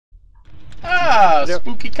Ah,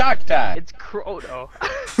 spooky cocktail. It's Croto.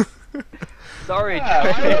 Sorry, Ah, I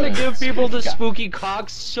want to okay. give people the spooky cock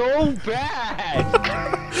so bad.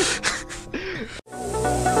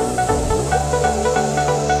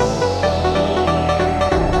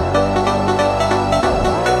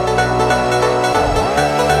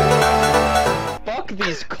 Fuck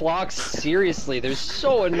these clocks, seriously, they're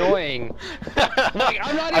so annoying. Like,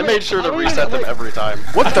 I'm not I even, made sure to I'm not reset even, them like, every time.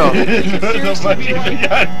 What the?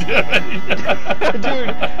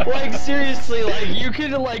 Dude, like seriously, like you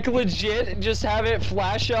could like legit just have it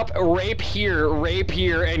flash up rape here,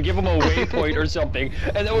 and give them a waypoint or something,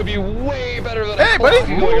 and that would be way better than Hey, a clock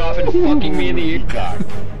buddy! going off and fucking me in the ear.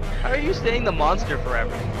 How are you staying the monster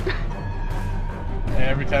forever? And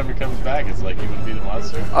every time it comes back, it's like you would be the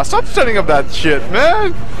monster. Stop setting up that shit,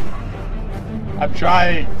 man! I'm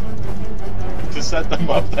trying to set them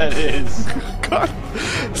up, that is. God,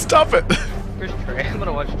 stop it! Where's Trey? I'm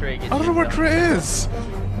gonna watch Trey get I don't know where shit Trey is.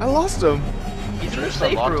 I lost him. done. He's in the Trey's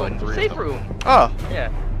safe unlocked room. on 3 of Safe them. room. Ah,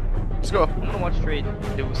 Yeah. let's go. I'm gonna watch Trey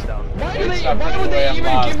do stuff. Why Stop would running away, they I'm even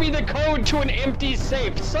lost. give me the code to an empty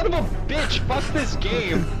safe? Son of a bitch, fuck this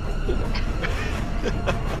game.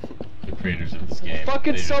 The creators of this game.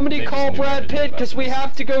 Fucking They just- somebody they just call knew Brad everything Pitt, about cause we this.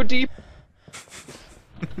 have to go deep.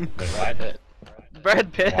 Wait, what?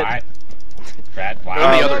 Brad Pitt. Why? Brad, why? Go to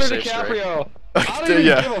the other Leonardo safe, Trey. DiCaprio. I don't even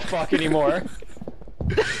Yeah. give a fuck anymore.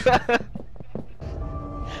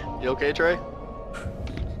 You okay, Trey?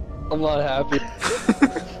 I'm not happy.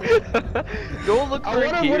 Go look I for a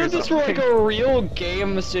wonder key what or if this were like something. a real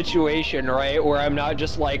game situation, right? Where I'm not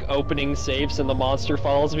just like opening safes and the monster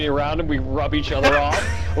follows me around and we rub each other off.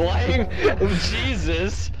 Like,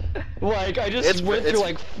 Jesus. Like, I just It's- went it's- through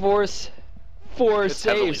like four it's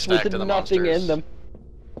heavily safes stacked with in the nothing in monsters. them.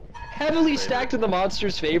 Heavily stacked in the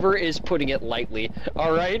monster's favor is putting it lightly,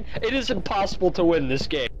 alright? It is impossible to win this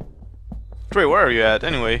game. Trey, where are you at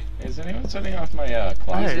anyway? Is anyone setting off my He's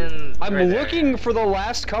closet? in I'm right there. looking for the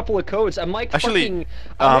last couple of codes. I'm like Actually, fucking,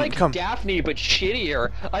 I'm like come. Daphne, but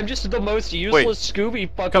shittier. I'm just the most useless Scooby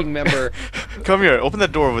fucking member. Come here, open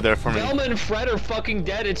that door over there for me. Velma and Fred are fucking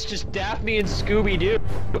dead. It's just Daphne and Scooby Doo.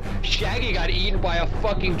 Shaggy got eaten by a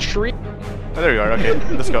fucking tree. Oh, there you are, okay,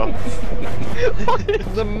 let's go.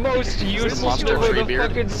 The most useless monster member of the Treebeard?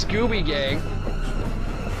 fucking Scooby gang.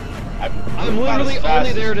 I'm I'm about literally as fast only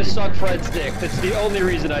as there to you. suck Fred's dick. That's the only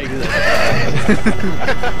reason I exist.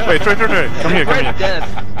 Wait, Trey, come here, come Fred here.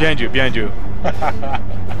 death. Behind you, behind you.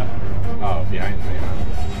 Oh, behind me.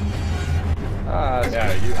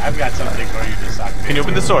 Yeah, I've got something for you to suck. Can you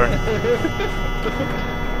open this door?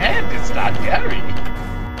 And it's not Gary.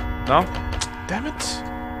 No? Damn it.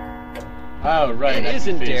 Oh, right. It I can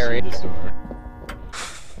isn't face Gary. this door.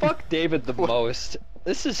 Fuck David the most.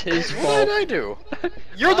 This is his What fault. did I do?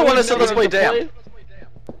 You're the one that said let's play Damn.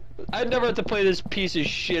 I'd never have to play this piece of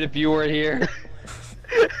shit if you weren't here.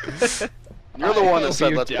 You're the I one that hope said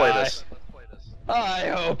you let's play die. this. I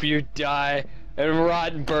hope you die and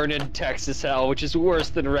rot and burn in Texas hell, which is worse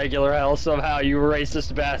than regular hell somehow, you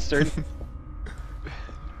racist bastard.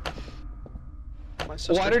 My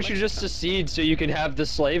sister's Why don't you Mexican. just secede so you can have the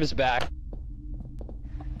slaves back?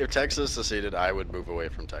 If Texas seceded, I would move away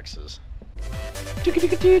from Texas.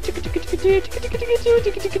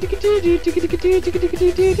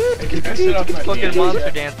 Fucking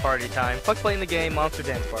monster dance party time. Fuck playing the game, monster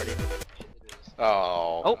dance party.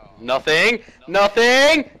 Oh. Oh. Nothing.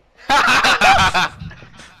 Nothing.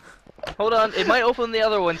 Hold on, it might open the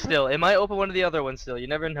other one still. It might open one of the other ones still. You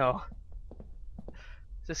never know.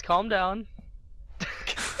 Just calm down.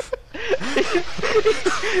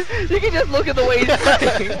 You can just look at the way he's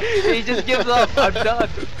playing. He just gives up. I'm done.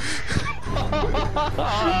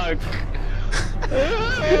 Fuck.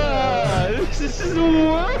 This is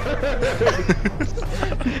worse.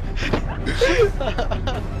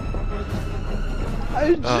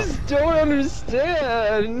 I just don't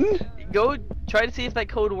understand. Go try to see if that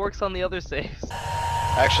code works on the other saves.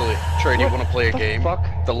 Actually, Trey, do you want to play a game? Fuck.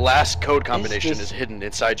 The last code combination this? is hidden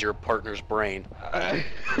inside your partner's brain. I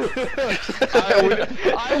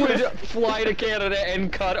would fly to Canada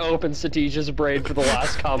and cut open Satij's brain for the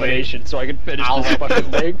last combination so I could finish I'll this help fucking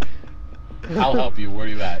you. thing. I'll help you. Where are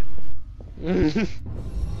you at?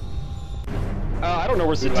 I don't know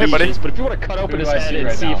where Hey, Satij buddy. is, but if you want to cut open do his I head see and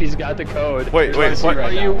right see now? if he's got the code. Wait, wait, see what?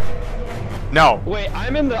 right Are now? you? No. Wait,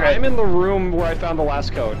 I'm in the Trey. room where I found the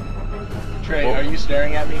last code. Trey, are you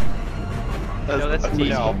staring at me? No, that's T.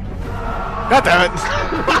 No. God damn it.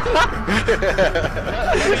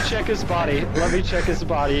 Let me check his body. Let me check his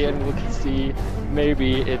body and we can see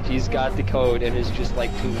maybe if he's got the code and is just like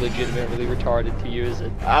too legitimately retarded to use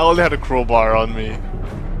it. I only had a crowbar on me.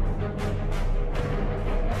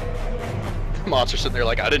 monster sitting there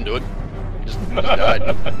like, I didn't do it. Just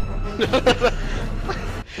died.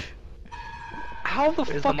 How the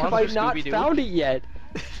Is fuck the have I monster not Scooby-Doo? found it yet?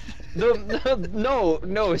 No,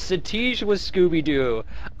 Satish was Scooby-Doo.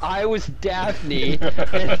 I was Daphne,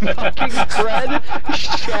 and fucking Fred,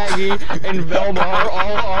 Shaggy, and Velma are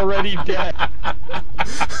all already dead.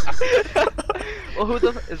 Well,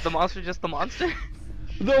 is the monster just the monster?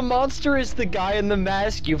 The monster is the guy in the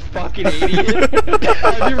mask, you fucking idiot.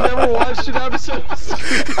 Have you never watched an episode of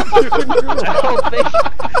Scooby-Doo?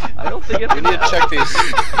 I don't think it's. We need to check these.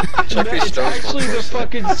 Check these It's stones. actually the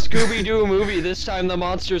fucking Scooby-Doo movie. This time the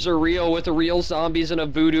monsters are real with the real zombies and a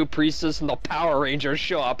voodoo priestess and the Power Rangers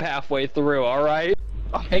show up halfway through, alright?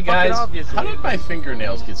 Hey guys, obviously. how did my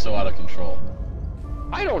fingernails get so out of control?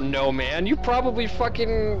 I don't know, man. You probably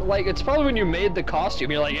fucking, like, it's probably when you made the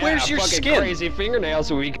costume. You're like, yeah, Where's your fucking skin? crazy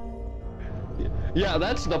fingernails week. Yeah,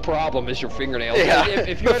 that's the problem, is your fingernails. Yeah,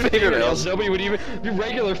 If you the had fingernails. fingernails, nobody would even, your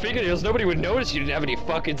regular fingernails, nobody would notice you didn't have any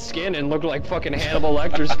fucking skin and look like fucking Hannibal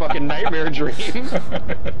Lecter's fucking nightmare dream.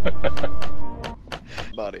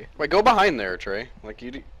 Body. Wait, go behind there, Trey. Like,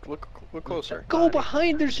 you look closer. Go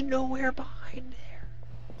behind, there's nowhere behind there.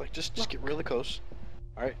 Like, just get really close.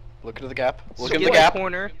 Alright, look into the gap. Look Get in the in gap.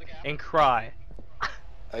 corner and cry.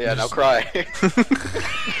 Oh, yeah, now cry.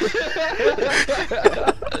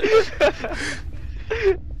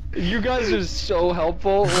 You guys are so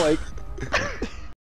helpful, like...